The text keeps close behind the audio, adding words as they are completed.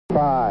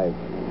5,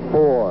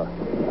 4,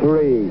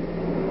 3,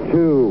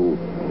 2,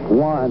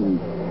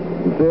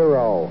 1,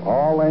 0.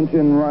 All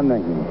engine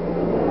running.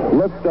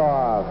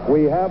 Liftoff.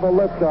 We have a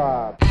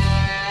liftoff.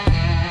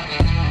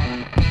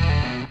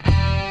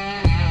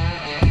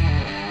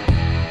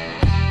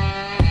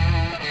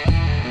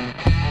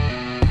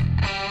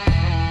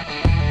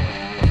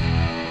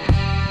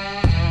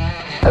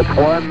 It's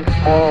one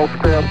small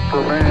step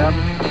for man,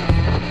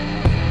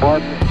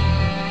 one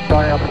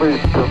giant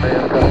leap for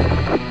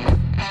mankind.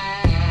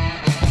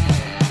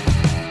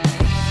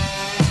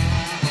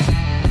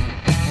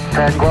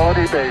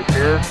 Tranquility Base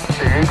here.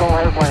 The Eagle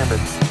has landed.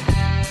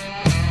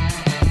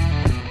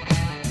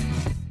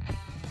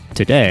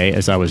 Today,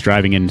 as I was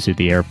driving into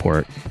the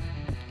airport,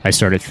 I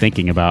started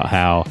thinking about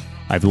how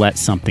I've let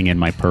something in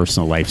my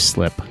personal life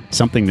slip,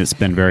 something that's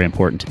been very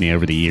important to me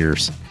over the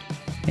years.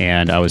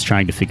 And I was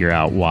trying to figure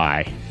out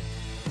why.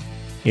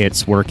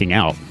 It's working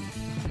out.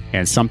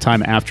 And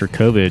sometime after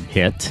COVID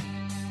hit,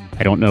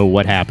 I don't know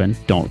what happened.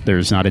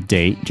 There's not a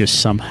date. Just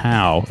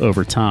somehow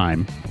over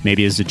time,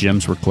 maybe as the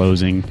gyms were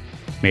closing,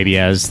 maybe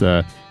as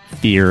the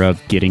fear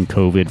of getting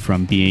COVID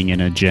from being in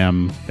a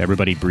gym,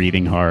 everybody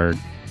breathing hard.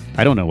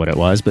 I don't know what it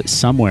was, but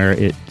somewhere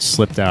it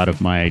slipped out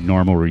of my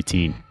normal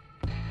routine.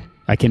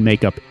 I can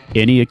make up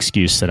any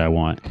excuse that I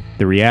want.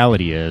 The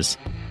reality is,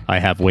 I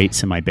have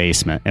weights in my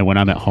basement, and when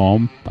I'm at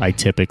home, I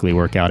typically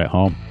work out at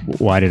home.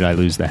 Why did I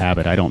lose the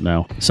habit? I don't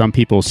know. Some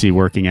people see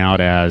working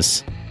out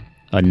as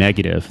a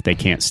negative. They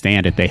can't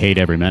stand it. They hate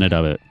every minute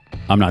of it.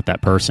 I'm not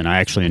that person. I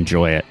actually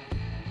enjoy it.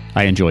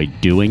 I enjoy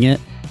doing it.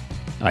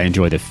 I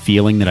enjoy the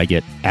feeling that I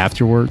get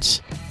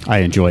afterwards. I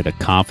enjoy the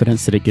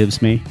confidence that it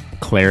gives me,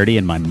 clarity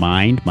in my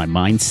mind, my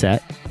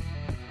mindset,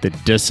 the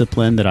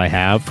discipline that I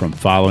have from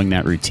following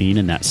that routine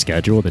and that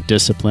schedule, the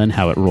discipline,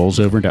 how it rolls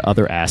over into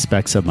other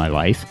aspects of my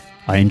life.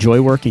 I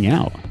enjoy working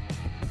out.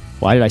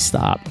 Why did I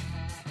stop?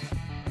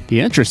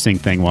 The interesting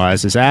thing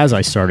was, as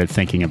I started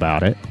thinking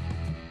about it,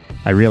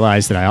 I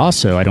realized that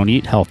I don't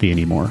eat healthy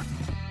anymore.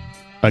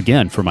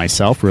 Again, for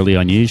myself, really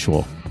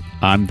unusual.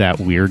 I'm that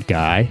weird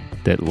guy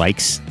that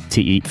likes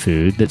to eat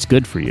food that's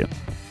good for you.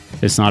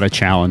 It's not a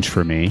challenge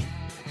for me.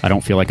 I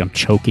don't feel like I'm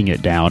choking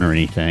it down or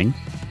anything.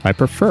 I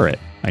prefer it.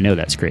 I know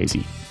that's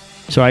crazy.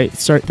 So I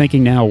start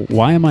thinking now,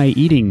 why am I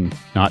eating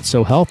not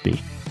so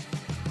healthy?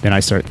 Then I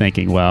start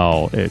thinking,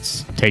 well,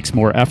 it takes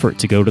more effort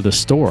to go to the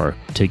store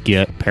to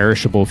get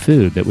perishable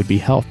food that would be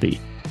healthy,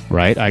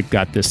 right? I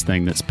got this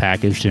thing that's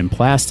packaged in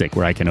plastic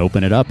where I can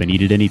open it up and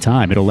eat it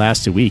anytime. It'll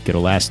last a week.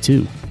 It'll last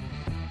 2.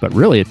 But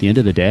really, at the end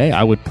of the day,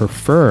 I would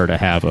prefer to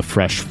have a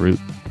fresh fruit.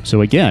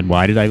 So again,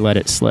 why did I let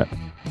it slip?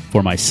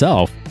 For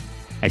myself,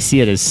 I see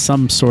it as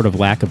some sort of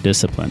lack of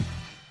discipline.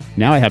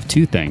 Now I have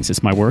 2 things.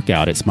 It's my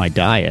workout. It's my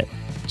diet.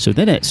 So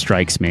then it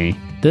strikes me,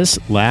 this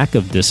lack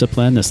of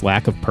discipline, this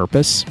lack of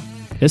purpose,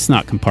 it's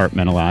not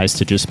compartmentalized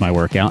to just my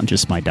workout and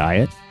just my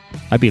diet.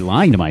 I'd be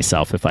lying to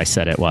myself if I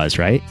said it was,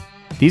 right?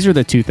 These are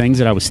the 2 things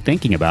that I was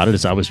thinking about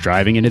as I was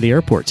driving into the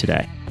airport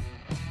today.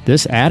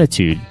 This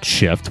attitude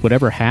shift,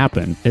 whatever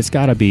happened, it's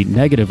got to be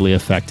negatively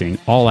affecting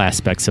all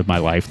aspects of my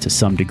life to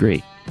some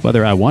degree,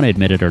 whether I want to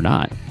admit it or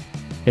not.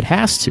 It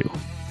has to.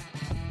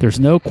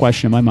 There's no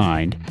question in my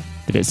mind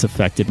that it's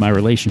affected my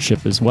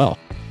relationship as well.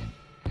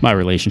 My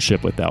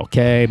relationship with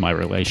LK, my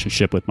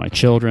relationship with my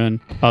children,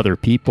 other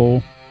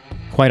people.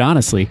 Quite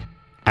honestly,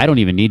 I don't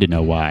even need to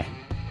know why.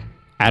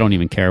 I don't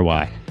even care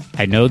why.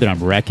 I know that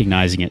I'm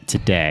recognizing it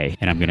today,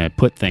 and I'm going to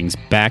put things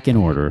back in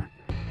order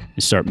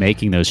and start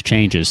making those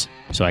changes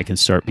so I can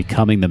start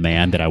becoming the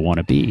man that I want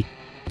to be.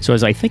 So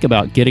as I think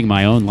about getting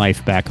my own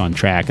life back on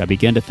track, I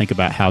begin to think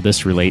about how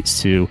this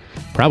relates to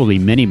probably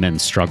many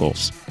men's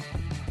struggles,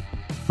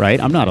 right?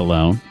 I'm not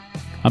alone.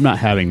 I'm not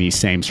having these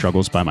same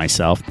struggles by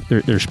myself.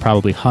 There's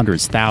probably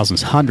hundreds of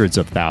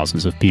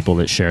thousands of people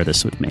that share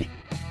this with me.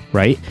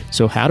 Right?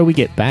 So how do we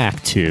get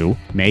back to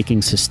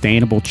making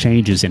sustainable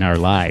changes in our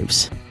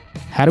lives?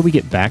 How do we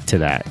get back to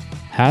that?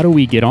 How do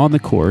we get on the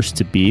course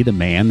to be the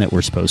man that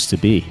we're supposed to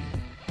be?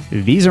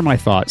 These are my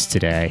thoughts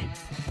today.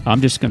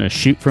 I'm just going to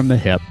shoot from the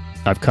hip.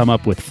 I've come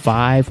up with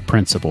 5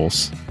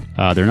 principles.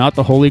 They're not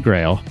the Holy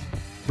Grail,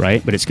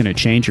 right? But it's going to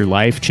change your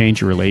life, change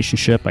your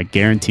relationship. I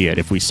guarantee it.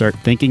 If we start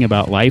thinking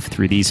about life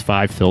through these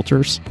 5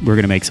 filters, we're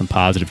going to make some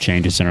positive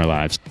changes in our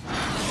lives.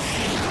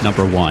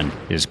 Number 1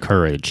 is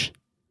courage.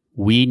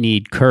 We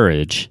need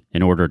courage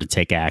in order to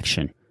take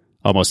action.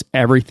 Almost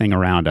everything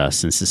around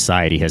us in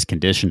society has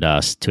conditioned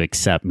us to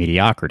accept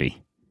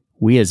mediocrity.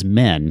 We as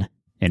men,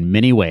 in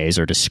many ways,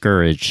 are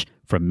discouraged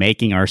from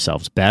making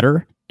ourselves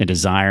better and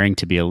desiring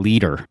to be a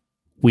leader.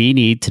 We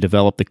need to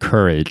develop the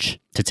courage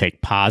to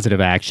take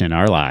positive action in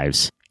our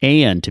lives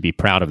and to be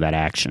proud of that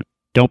action.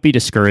 Don't be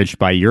discouraged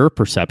by your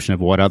perception of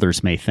what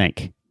others may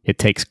think. It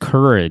takes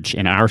courage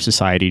in our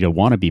society to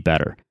want to be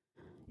better.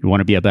 You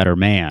want to be a better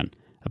man,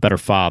 a better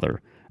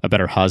father, a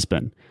better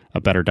husband,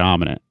 a better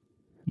dominant.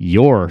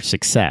 Your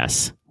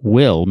success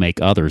will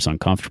make others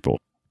uncomfortable.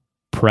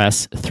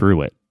 Press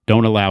through it.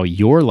 Don't allow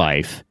your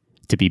life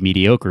to be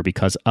mediocre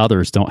because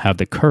others don't have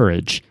the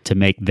courage to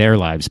make their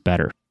lives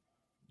better.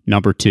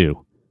 Number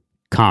 2,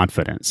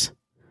 confidence.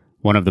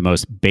 One of the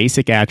most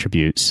basic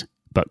attributes,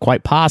 but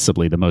quite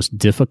possibly the most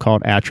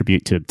difficult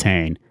attribute to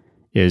obtain,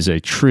 is a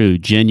true,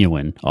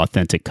 genuine,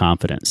 authentic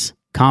confidence.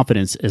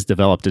 Confidence is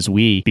developed as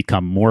we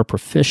become more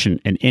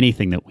proficient in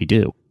anything that we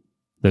do.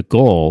 The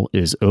goal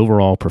is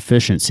overall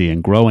proficiency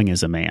in growing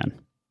as a man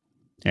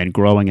and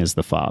growing as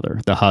the father,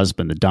 the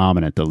husband, the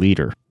dominant, the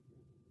leader.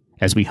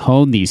 As we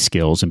hone these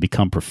skills and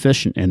become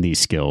proficient in these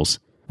skills,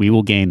 we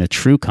will gain the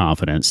true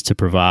confidence to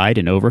provide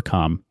and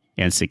overcome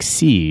and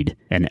succeed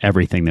in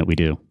everything that we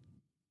do.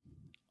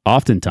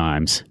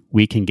 Oftentimes,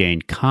 we can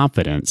gain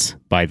confidence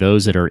by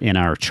those that are in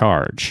our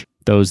charge,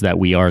 those that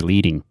we are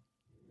leading.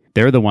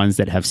 They're the ones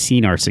that have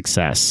seen our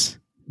success.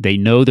 They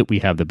know that we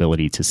have the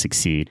ability to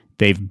succeed.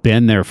 They've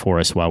been there for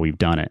us while we've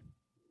done it.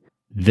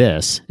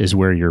 This is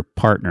where your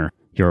partner,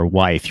 your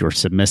wife, your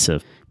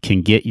submissive,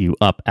 can get you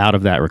up out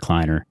of that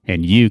recliner,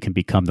 and you can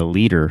become the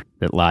leader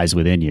that lies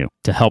within you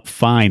to help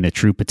find the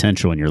true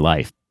potential in your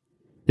life.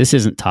 This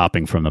isn't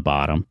topping from the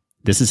bottom.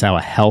 This is how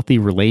a healthy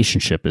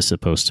relationship is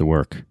supposed to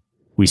work.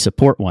 We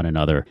support one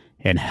another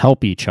and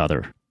help each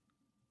other,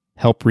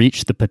 help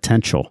reach the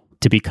potential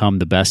to become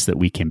the best that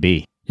we can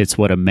be. It's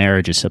what a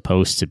marriage is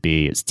supposed to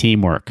be. It's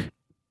teamwork.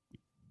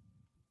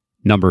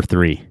 Number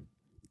 3,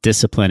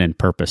 discipline and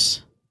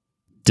purpose.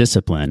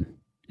 Discipline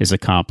is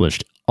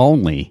accomplished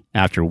only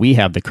after we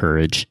have the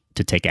courage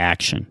to take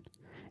action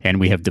and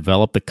we have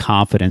developed the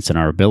confidence in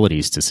our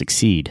abilities to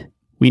succeed.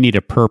 We need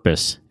a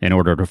purpose in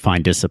order to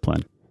find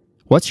discipline.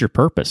 What's your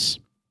purpose?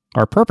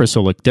 Our purpose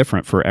will look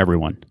different for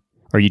everyone.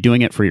 Are you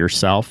doing it for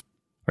yourself?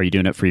 Are you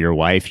doing it for your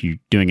wife? Are you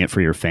doing it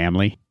for your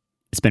family?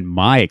 It's been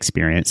my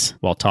experience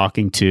while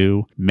talking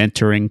to,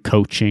 mentoring,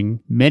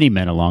 coaching many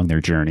men along their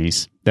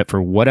journeys that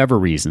for whatever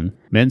reason,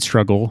 men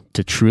struggle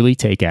to truly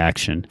take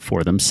action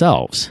for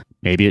themselves.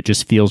 Maybe it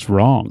just feels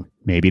wrong.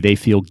 Maybe they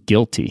feel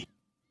guilty.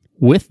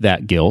 With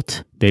that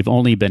guilt, they've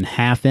only been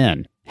half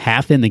in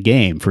the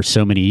game for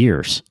so many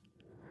years,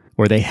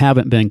 or they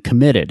haven't been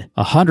committed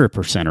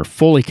 100% or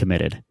fully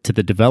committed to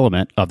the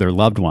development of their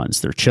loved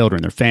ones, their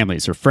children, their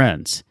families, their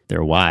friends,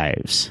 their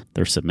wives,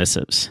 their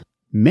submissives.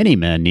 Many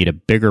men need a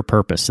bigger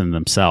purpose in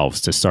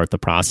themselves to start the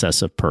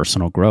process of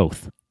personal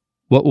growth.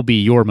 What will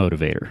be your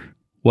motivator?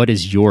 What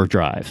is your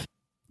drive?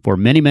 For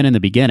many men in the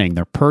beginning,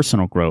 their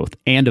personal growth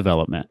and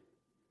development,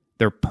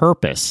 their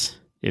purpose,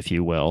 if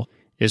you will,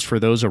 is for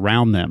those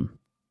around them,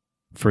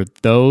 for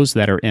those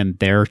that are in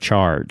their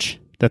charge.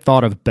 The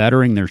thought of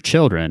bettering their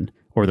children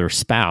or their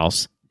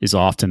spouse is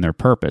often their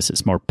purpose.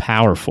 It's more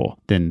powerful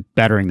than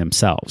bettering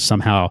themselves.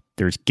 Somehow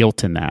there's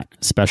guilt in that,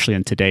 especially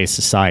in today's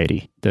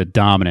society. The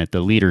dominant, the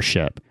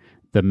leadership,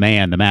 the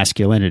man, the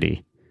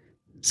masculinity.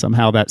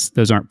 Somehow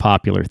those aren't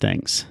popular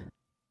things.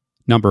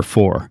 Number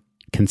 4,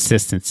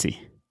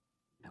 consistency.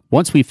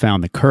 Once we've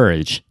found the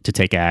courage to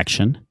take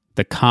action,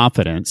 the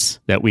confidence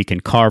that we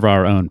can carve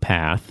our own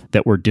path,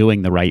 that we're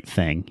doing the right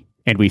thing,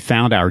 and we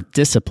found our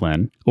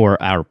discipline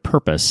or our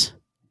purpose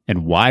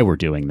and why we're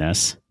doing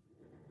this,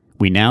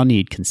 we now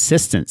need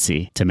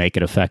consistency to make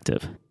it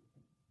effective.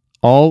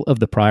 All of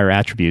the prior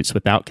attributes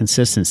without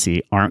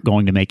consistency aren't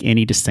going to make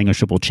any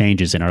distinguishable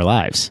changes in our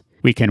lives.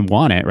 We can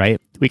want it,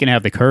 right? We can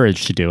have the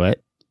courage to do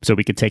it, so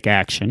we can take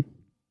action.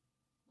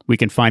 We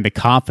can find the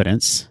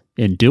confidence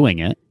in doing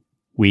it.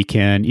 We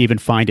can even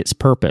find its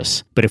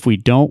purpose. But if we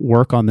don't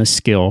work on this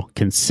skill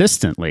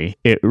consistently,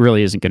 it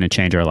really isn't going to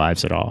change our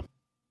lives at all.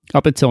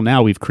 Up until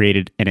now, we've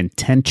created an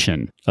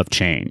intention of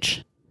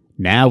change.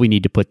 Now we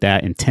need to put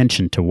that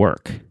intention to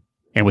work.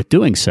 And with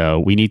doing so,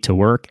 we need to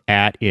work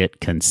at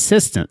it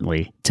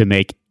consistently to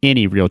make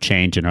any real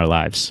change in our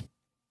lives.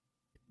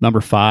 Number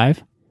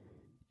 5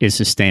 is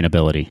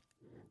sustainability.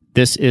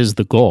 This is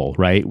the goal,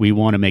 right? We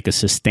want to make a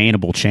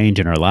sustainable change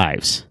in our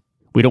lives.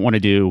 We don't want to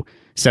do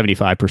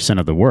 75%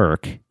 of the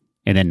work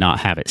and then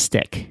not have it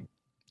stick.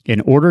 In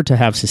order to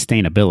have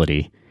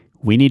sustainability,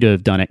 we need to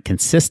have done it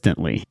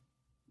consistently.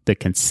 The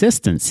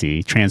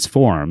consistency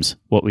transforms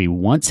what we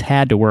once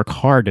had to work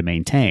hard to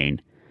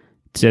maintain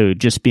to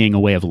just being a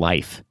way of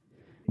life.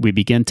 We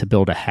begin to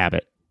build a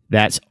habit.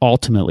 That's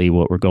ultimately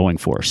what we're going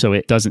for. So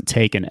it doesn't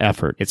take an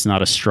effort. It's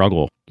not a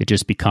struggle. It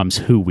just becomes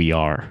who we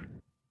are.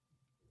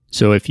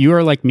 So if you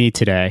are like me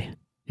today,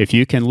 if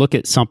you can look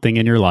at something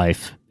in your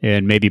life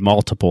and maybe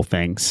multiple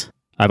things,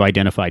 I've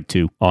identified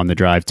 2 on the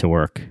drive to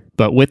work.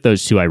 But with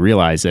those 2, I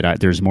realize that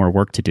there's more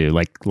work to do.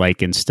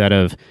 Like instead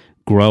of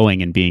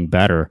growing and being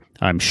better,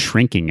 I'm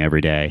shrinking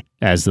every day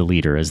as the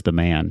leader, as the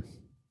man.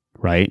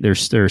 Right?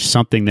 There's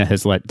something that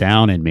has let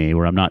down in me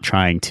where I'm not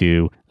trying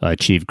to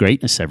achieve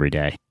greatness every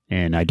day.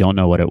 And I don't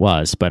know what it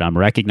was, but I'm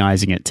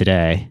recognizing it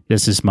today.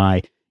 This is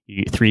my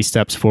 3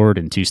 steps forward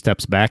and 2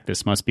 steps back.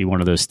 This must be one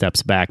of those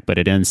steps back, but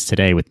it ends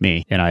today with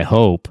me. And I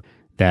hope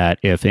that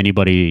if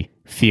anybody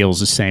feels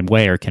the same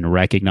way or can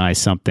recognize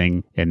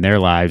something in their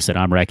lives that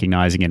I'm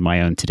recognizing in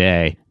my own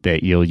today,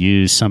 that you'll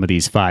use some of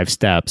these 5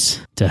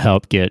 steps to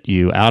help get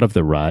you out of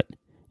the rut,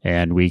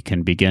 and we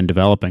can begin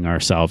developing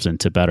ourselves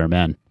into better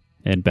men.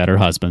 And better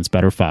husbands,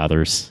 better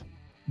fathers,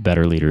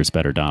 better leaders,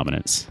 better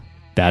dominants.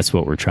 That's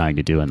what we're trying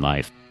to do in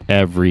life.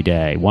 Every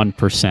day,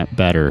 1%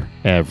 better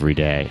every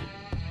day.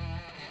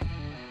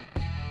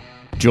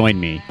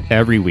 Join me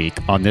every week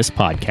on this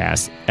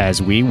podcast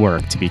as we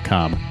work to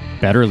become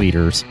better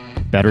leaders,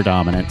 better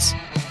dominants,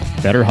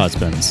 better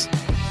husbands,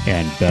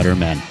 and better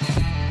men.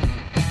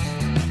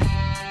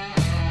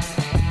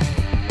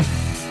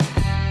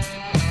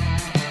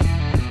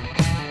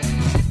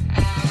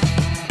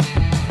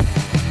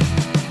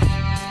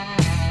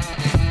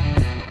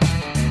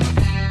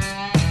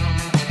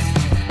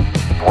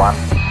 One,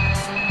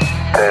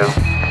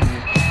 two.